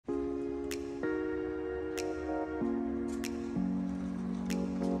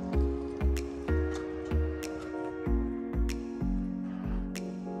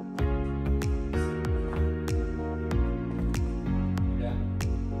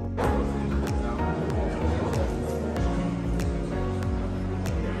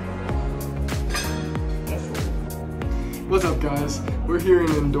What's up, guys? We're here in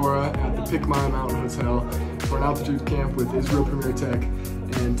Andorra at the Pic Maia Mountain Hotel for an altitude camp with Israel Premier Tech.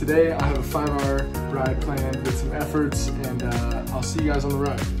 And today I have a 5-hour ride planned with some efforts, and I'll see you guys on the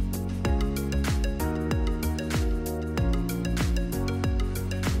ride.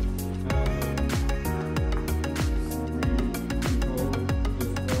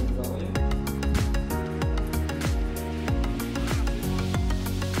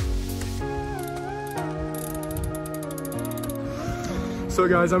 So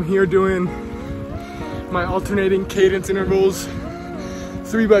guys, I'm here doing my alternating cadence intervals,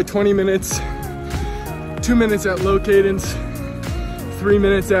 3 by 20 minutes, 2 minutes at low cadence, 3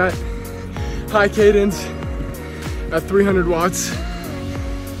 minutes at high cadence at 300 watts.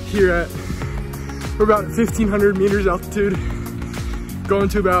 Here at, we're about 1,500 meters altitude, going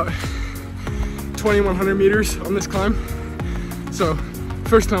to about 2,100 meters on this climb. So,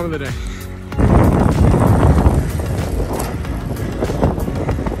 first climb of the day.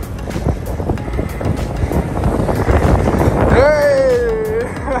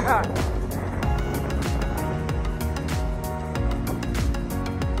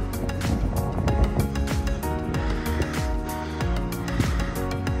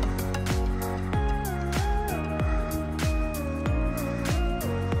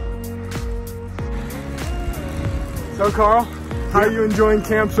 So Carl, how are you enjoying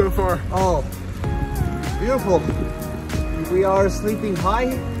camp so far? Oh, beautiful. We are sleeping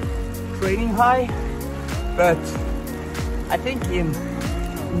high, training high, but I think in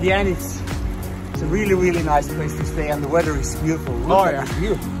the end it's a really, really nice place to stay, and the weather is beautiful. Look at this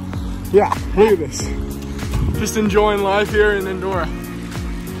view. Yeah, look at this. Just enjoying life here in Andorra.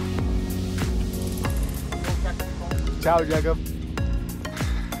 Ciao, Jacob.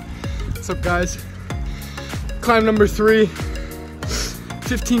 What's up, guys? Climb number 3,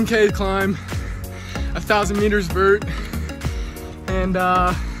 15K climb, 1,000 meters vert, and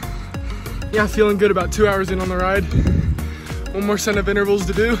yeah, feeling good about 2 hours in on the ride. One more set of intervals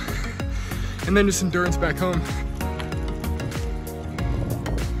to do, and then just endurance back home.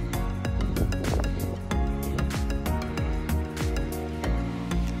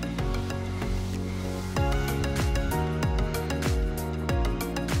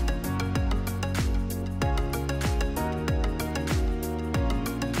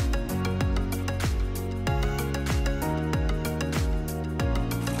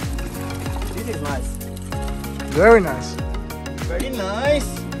 This is nice. Very nice. Very nice.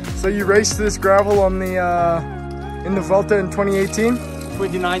 So you raced this gravel on the in the Vuelta in 2018?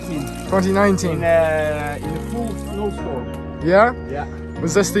 2019. 2019. In a full snowstorm. Yeah? Yeah.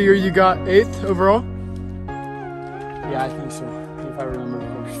 Was this the year you got 8th overall? Yeah, I think so, if I remember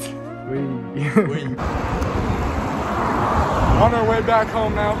correctly. On our way back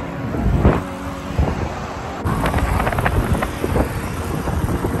home now.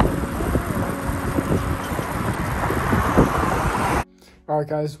 Alright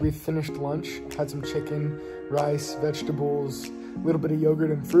guys, we finished lunch, had some chicken, rice, vegetables, a little bit of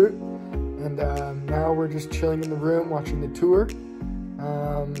yogurt and fruit, and now we're just chilling in the room watching the tour.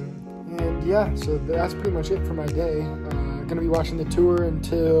 And yeah, so that's pretty much it for my day. Gonna be watching the tour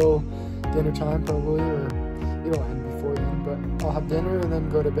until dinner time probably, or it'll end before then, but I'll have dinner and then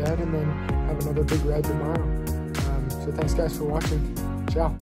go to bed and then have another big ride tomorrow. So thanks guys for watching. Ciao.